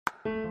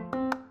Hi,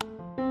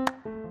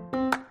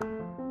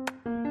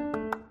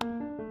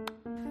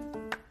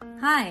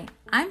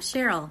 I'm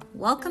Cheryl.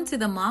 Welcome to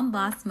the Mom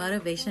Boss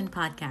Motivation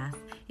Podcast.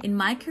 In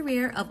my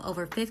career of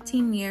over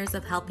 15 years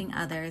of helping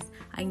others,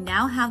 I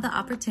now have the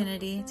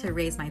opportunity to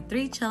raise my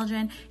 3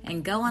 children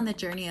and go on the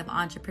journey of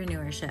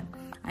entrepreneurship.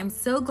 I'm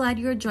so glad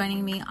you're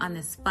joining me on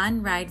this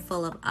fun ride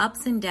full of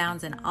ups and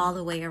downs and all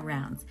the way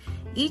arounds.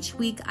 Each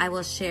week, I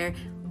will share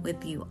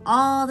with you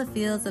all the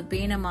feels of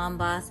being a mom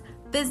boss,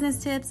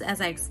 business tips as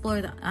I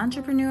explore the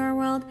entrepreneur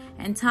world,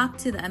 and talk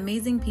to the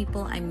amazing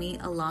people I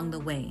meet along the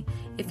way.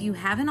 If you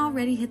haven't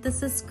already hit the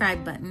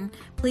subscribe button,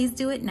 please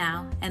do it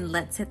now, and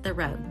let's hit the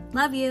road.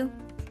 Love you.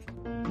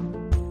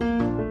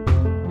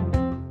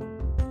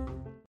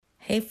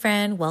 Hey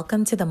friend,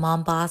 welcome to the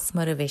Mom Boss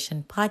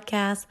Motivation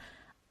Podcast.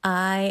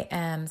 I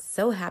am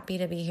so happy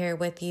to be here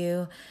with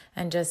you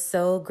and just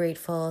so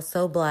grateful,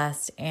 so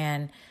blessed,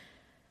 and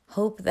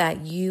hope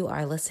that you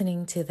are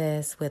listening to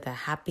this with a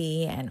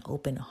happy and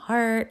open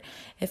heart.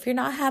 If you're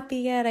not happy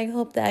yet, I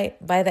hope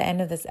that by the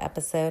end of this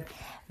episode,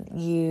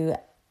 you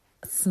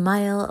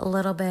smile a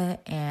little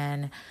bit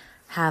and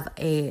have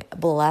a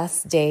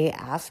blessed day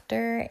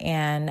after.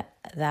 And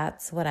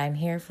that's what I'm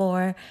here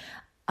for.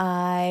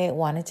 I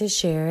wanted to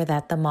share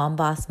that the Mom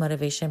Boss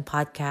Motivation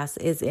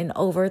Podcast is in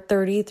over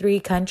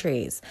 33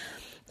 countries.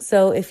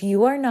 So if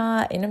you are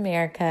not in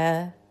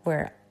America,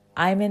 where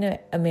I'm in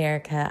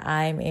America,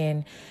 I'm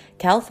in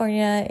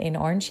California, in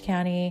Orange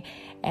County,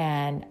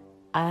 and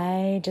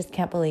I just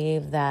can't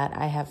believe that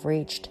I have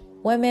reached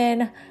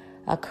women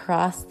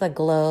across the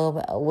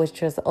globe,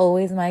 which was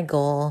always my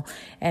goal,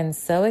 and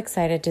so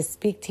excited to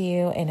speak to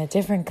you in a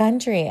different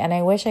country, and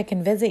I wish I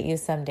can visit you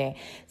someday.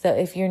 So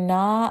if you're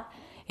on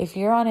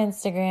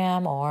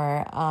Instagram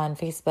or on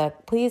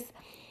Facebook, please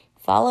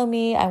follow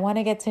me. I want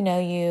to get to know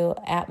you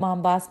at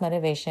Mom Boss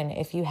Motivation.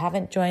 If you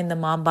haven't joined the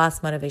Mom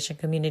Boss Motivation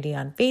community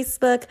on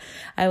Facebook,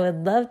 I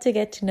would love to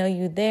get to know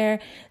you there.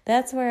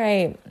 That's where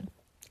I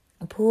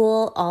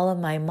pool all of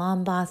my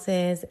mom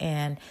bosses,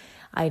 and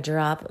I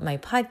drop my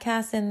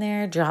podcast in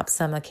there, drop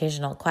some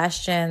occasional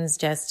questions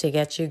just to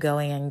get you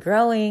going and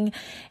growing.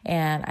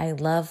 And I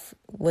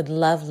would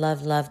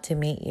love to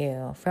meet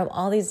you from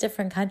all these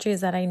different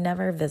countries that I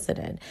never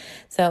visited.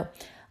 So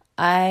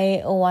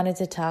I wanted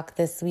to talk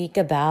this week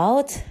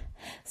about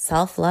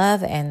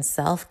self-love and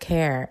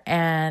self-care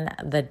and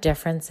the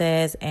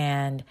differences,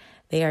 and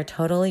they are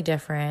totally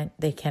different.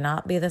 They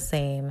cannot be the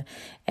same.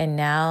 And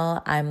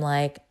now I'm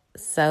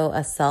so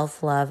a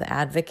self-love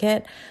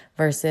advocate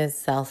versus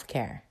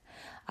self-care.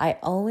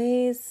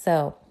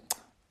 So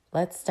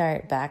let's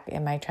start back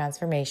in my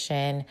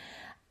transformation.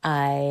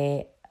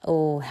 I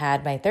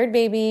had my 3rd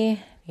baby.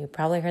 You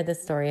probably heard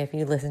this story if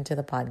you listened to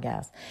the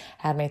podcast.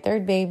 Had my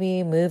 3rd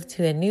baby, moved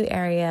to a new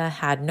area,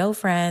 had no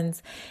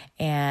friends,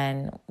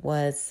 and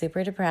was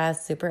super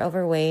depressed, super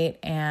overweight,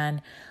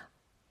 and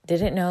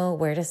didn't know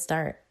where to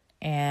start.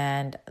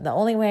 And the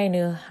only way I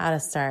knew how to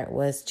start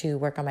was to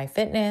work on my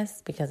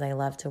fitness, because I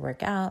love to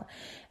work out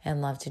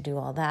and love to do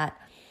all that.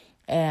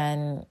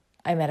 And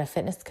I met a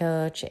fitness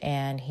coach,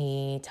 and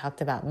he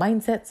talked about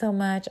mindset so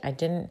much. I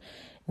didn't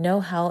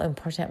know how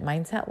important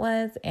mindset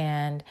was,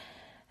 and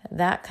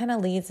that kind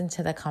of leads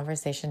into the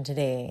conversation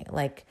today.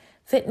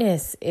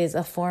 Fitness is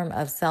a form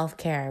of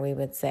self-care, we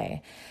would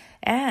say,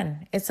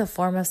 and it's a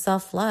form of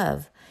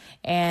self-love.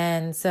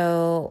 And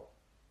so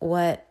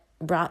what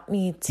brought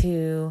me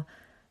to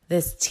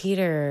this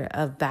teeter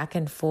of back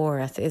and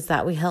forth is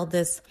that we held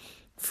this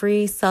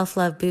free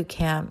self-love boot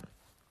camp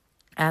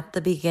at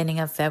the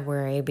beginning of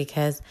February,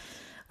 because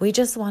we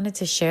just wanted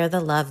to share the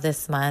love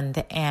this month.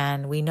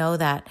 And we know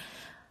that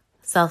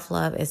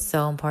self-love is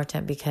so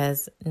important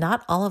because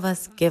not all of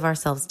us give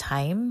ourselves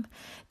time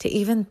to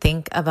even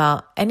think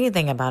about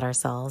anything about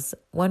ourselves.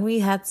 When we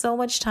had so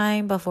much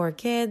time before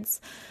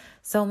kids,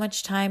 so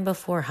much time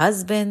before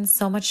husbands,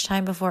 so much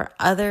time before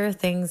other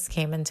things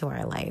came into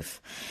our life.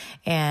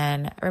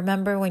 And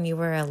remember when you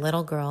were a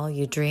little girl,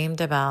 you dreamed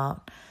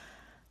about,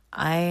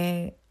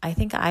 I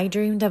think I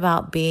dreamed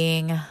about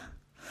being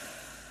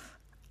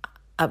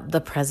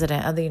the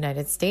president of the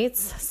United States.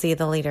 See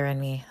the leader in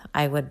me.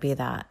 I would be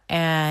that.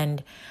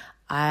 And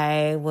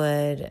I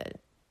would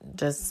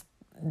just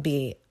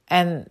be,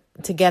 and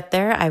to get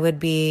there, I would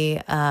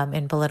be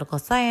in political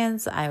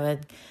science. I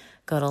would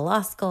go to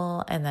law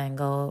school and then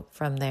go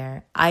from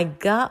there. I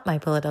got my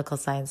political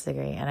science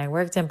degree and I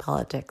worked in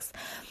politics.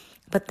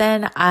 But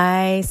then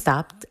I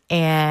stopped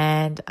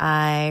and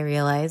I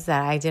realized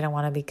that I didn't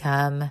want to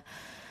become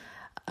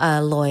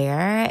a lawyer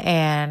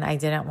and I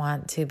didn't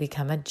want to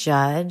become a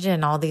judge,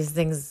 and all these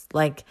things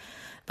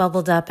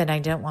bubbled up, and I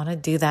didn't want to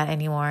do that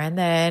anymore. And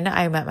then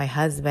I met my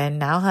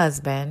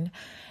husband,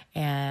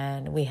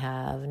 and we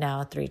have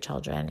now 3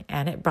 children,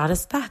 and it brought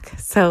us back.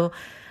 So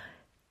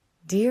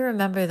do you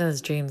remember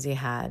those dreams you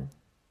had,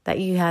 that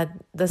you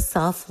had the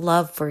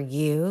self-love for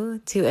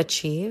you to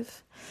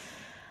achieve?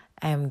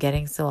 I'm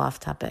getting so off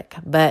topic,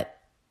 but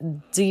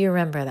do you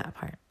remember that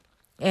part?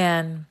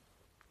 And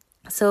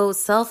so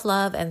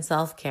self-love and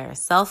self-care.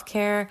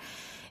 Self-care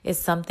is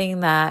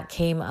something that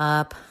came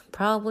up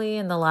probably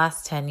in the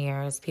last 10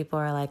 years. People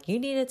are like, you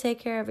need to take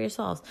care of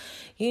yourselves.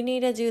 You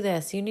need to do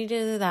this. You need to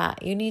do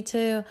that. You need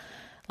to,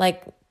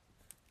 like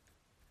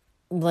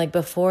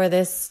before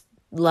this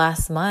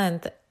last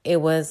month, it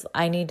was,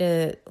 I need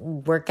to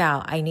work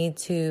out. I need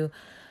to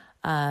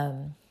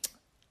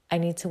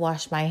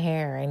wash my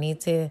hair. I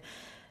need to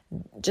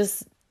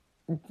just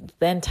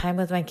spend time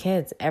with my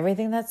kids.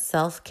 Everything that's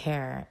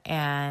self-care.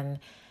 And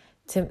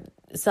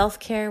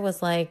self-care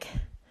was like,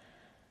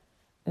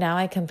 now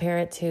I compare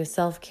it to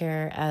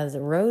self-care as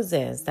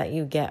roses that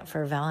you get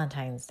for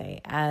Valentine's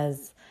Day,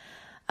 as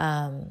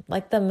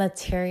like the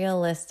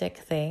materialistic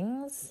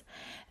things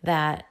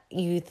that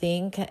you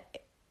think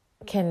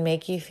can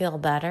make you feel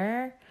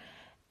better.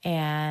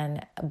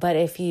 But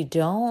if you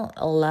don't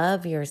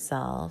love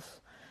yourself,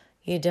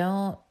 you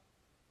don't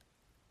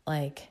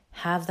like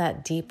have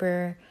that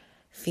deeper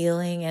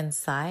feeling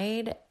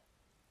inside,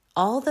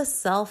 all the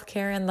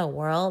self-care in the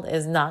world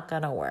is not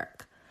going to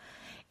work.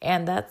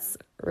 And that's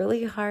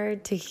really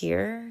hard to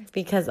hear,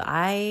 because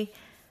I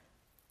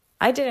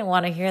didn't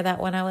want to hear that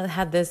when I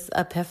had this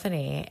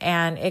epiphany.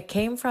 And it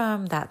came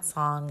from that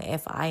song,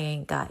 If I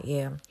Ain't Got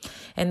You.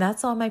 And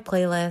that's on my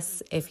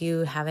playlist. If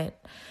you have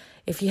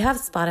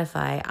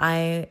Spotify,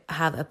 I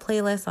have a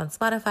playlist on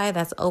Spotify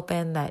that's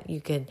open that you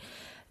could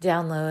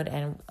download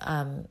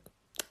and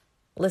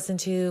listen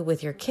to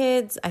with your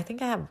kids. I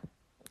think I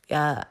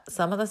have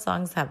some of the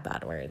songs have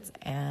bad words,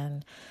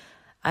 and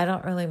I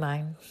don't really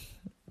mind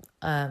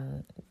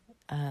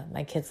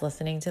my kids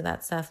listening to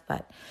that stuff.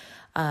 But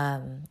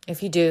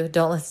if you do,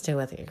 don't listen to it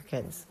with your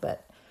kids.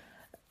 But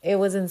it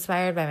was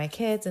inspired by my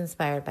kids,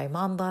 inspired by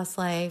Mom Boss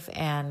Life,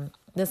 and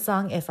this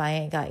song, If I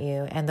Ain't Got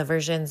You, and the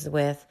versions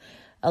with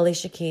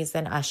Alicia Keys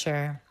and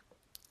Usher,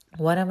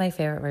 one of my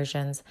favorite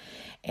versions.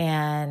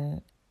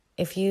 And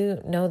if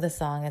you know the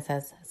song, it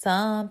says,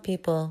 some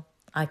people,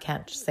 I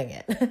can't sing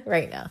it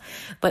right now,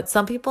 but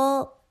some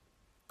people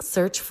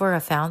search for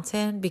a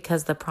fountain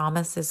because the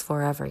promise is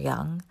forever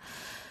young.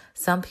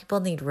 Some people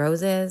need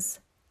roses.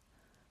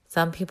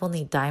 Some people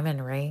need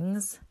diamond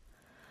rings.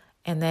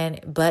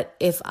 But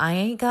if I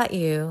ain't got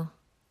you,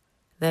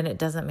 then it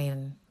doesn't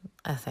mean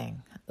a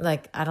thing.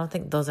 Like, I don't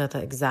think those are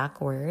the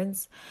exact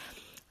words.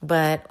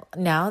 But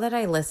now that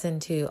I listen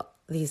to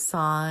these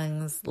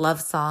songs,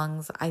 love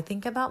songs, I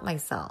think about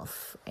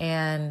myself.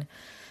 And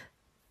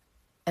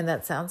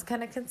that sounds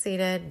kind of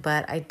conceited,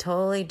 but I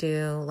totally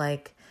do.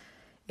 Like,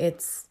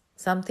 it's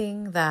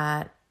something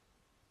that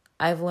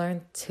I've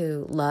learned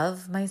to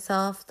love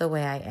myself the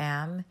way I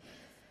am.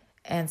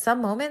 And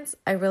some moments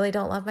I really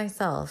don't love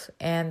myself.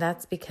 And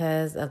that's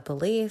because of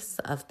beliefs,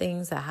 of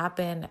things that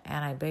happen.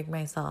 And I beg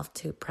myself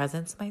to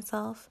presence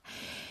myself.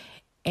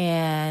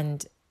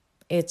 And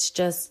it's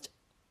just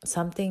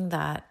something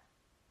that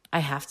I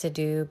have to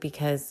do,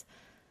 because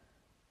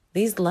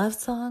these love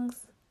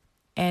songs,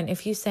 and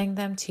if you sang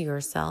them to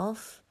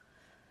yourself,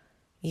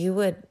 you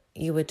would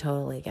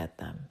totally get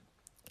them.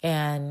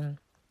 And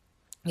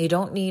you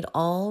don't need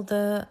all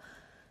the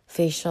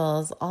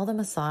facials, all the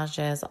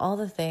massages, all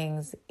the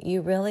things.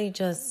 You really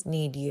just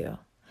need you.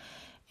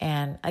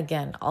 And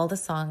again, all the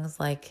songs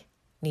like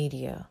Need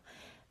You.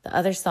 The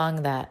other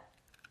song that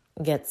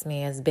gets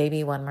me is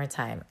Baby One More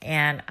Time.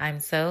 And I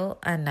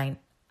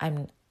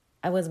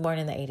was born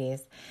in the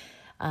 80s.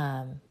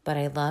 But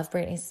I love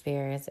Britney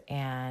Spears,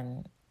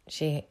 and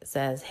she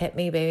says, hit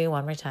me baby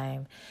one more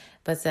time,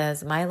 but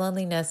says, my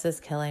loneliness is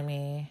killing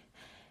me.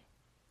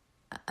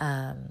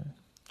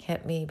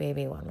 Hit me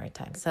baby one more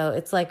time. So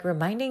it's like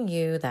reminding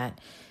you that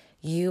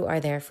you are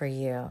there for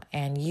you,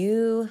 and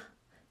you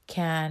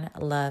can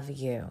love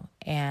you,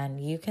 and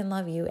you can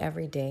love you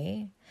every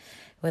day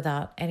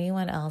without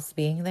anyone else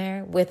being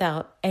there,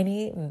 without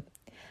any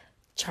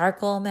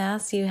charcoal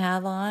mask you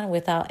have on,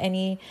 without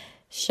any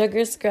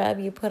sugar scrub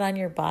you put on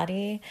your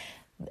body.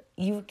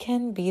 You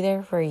can be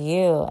there for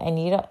you. And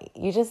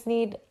you just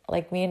need,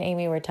 like me and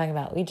Amy were talking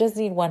about, we just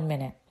need 1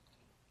 minute.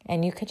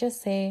 And you could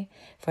just say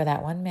for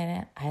that 1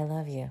 minute, I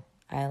love you.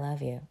 I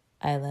love you.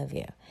 I love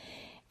you.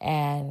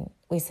 And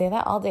we say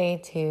that all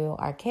day to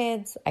our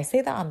kids. I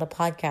say that on the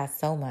podcast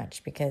so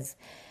much because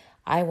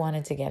I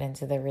wanted to get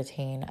into the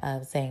routine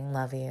of saying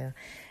love you.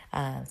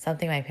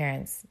 Something my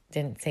parents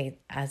didn't say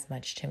as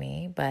much to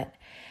me, but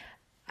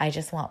I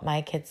just want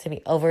my kids to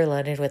be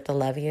overloaded with the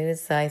love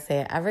yous. So I say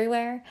it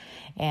everywhere,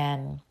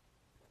 and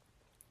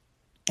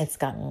it's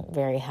gotten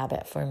very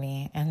habit for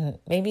me. And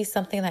maybe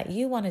something that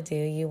you want to do,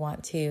 you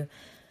want to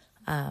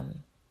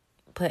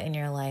put in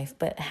your life,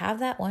 but have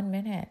that 1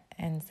 minute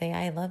and say,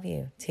 I love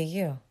you to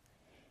you.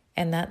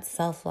 And that's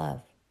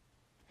self-love.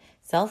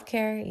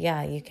 Self-care,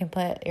 yeah, you can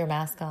put your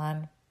mask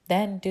on,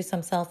 then do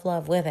some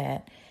self-love with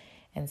it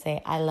and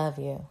say, I love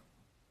you.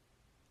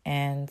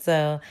 And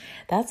so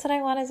that's what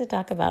I wanted to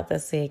talk about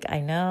this week. I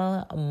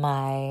know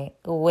my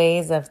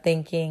ways of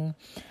thinking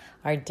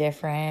are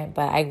different,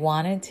 but I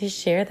wanted to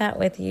share that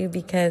with you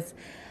because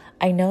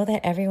I know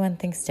that everyone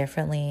thinks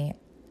differently.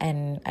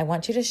 And I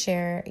want you to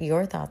share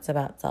your thoughts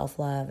about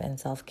self-love and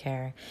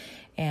self-care.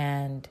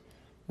 And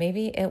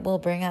maybe it will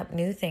bring up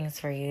new things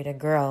for you to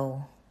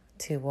grow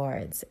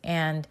towards.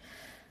 And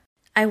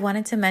I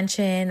wanted to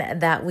mention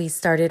that we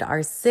started our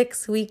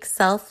 6-week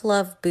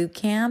self-love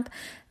bootcamp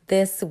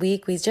this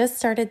week. We just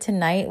started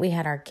tonight. We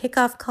had our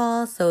kickoff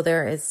call, so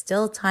there is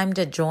still time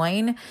to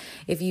join.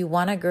 If you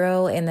want to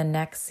grow in the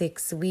next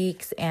 6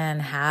 weeks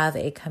and have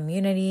a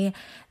community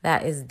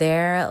that is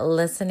there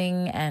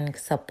listening and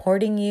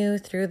supporting you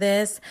through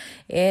this,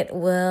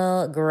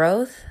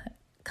 growth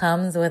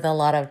comes with a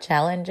lot of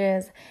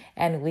challenges,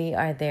 and we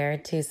are there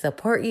to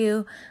support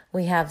you.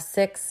 We have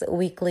 6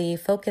 weekly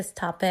focus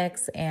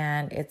topics,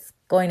 and it's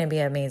going to be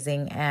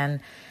amazing. And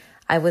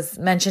I was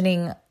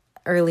mentioning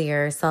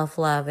earlier,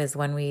 self-love is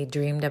when we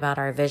dreamed about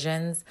our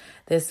visions.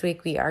 This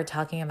week, we are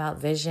talking about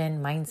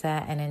vision,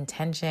 mindset, and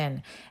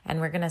intention, and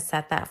we're going to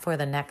set that for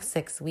the next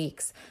 6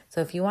 weeks.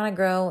 So if you want to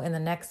grow in the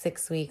next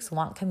 6 weeks,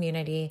 want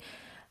community,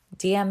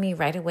 DM me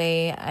right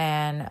away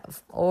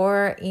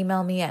or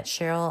email me at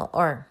Cheryl,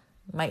 or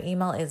my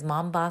email is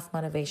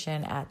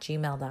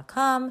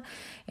mombossmotivation@gmail.com,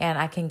 and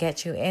I can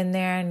get you in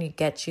there and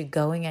get you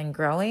going and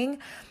growing.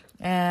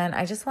 And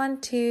I just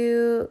want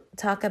to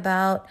talk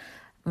about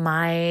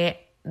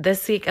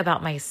this week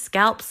about my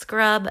scalp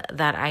scrub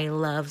that I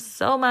love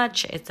so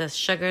much. It's a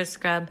sugar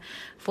scrub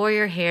for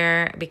your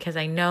hair because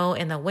I know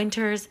in the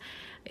winters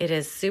it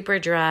is super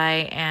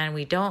dry and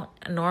we don't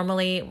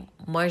normally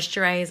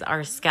moisturize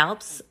our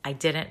scalps. I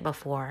didn't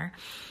before,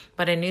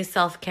 but a new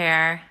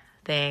self-care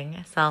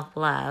thing,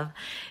 self-love,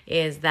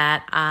 is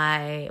that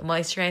I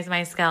moisturize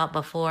my scalp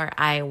before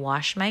I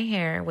wash my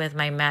hair with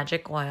my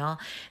magic oil.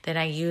 Then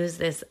I use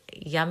this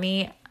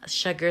yummy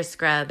sugar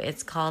scrub.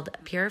 It's called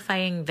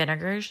Purifying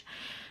Vinegar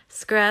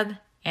Scrub,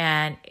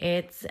 and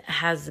it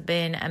has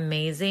been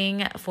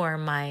amazing for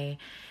my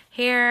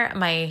hair.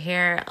 My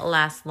hair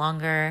lasts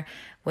longer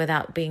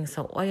without being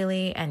so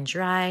oily and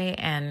dry.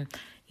 And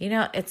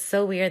it's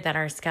so weird that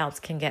our scalps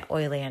can get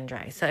oily and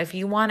dry. So if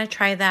you want to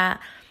try that,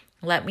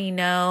 let me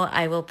know.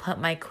 I will put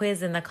my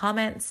quiz in the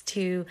comments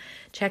to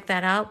check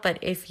that out. But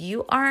if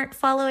you aren't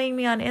following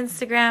me on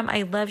Instagram,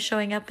 I love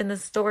showing up in the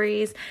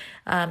stories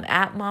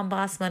at Mom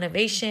Boss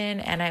Motivation.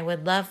 And I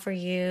would love for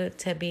you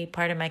to be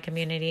part of my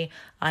community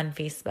on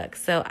Facebook.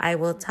 So I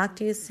will talk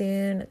to you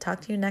soon.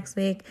 Talk to you next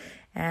week.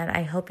 And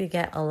I hope you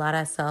get a lot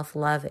of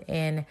self-love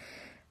in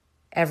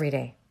every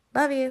day.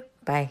 Love you.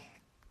 Bye.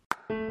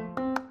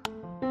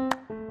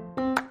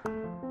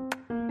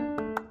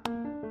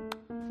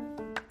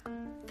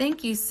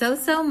 Thank you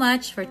so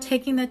much for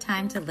taking the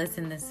time to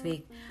listen this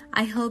week.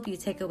 I hope you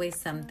take away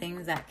some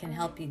things that can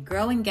help you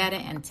grow and get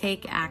it and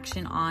take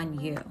action on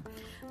you.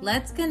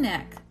 Let's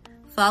connect.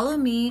 Follow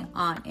me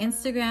on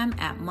Instagram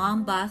at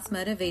Mom Boss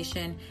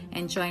Motivation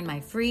and join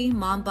my free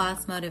Mom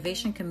Boss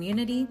Motivation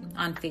community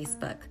on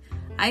Facebook.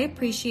 I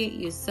appreciate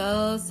you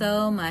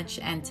so much.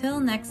 Until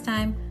next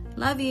time,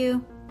 love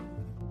you.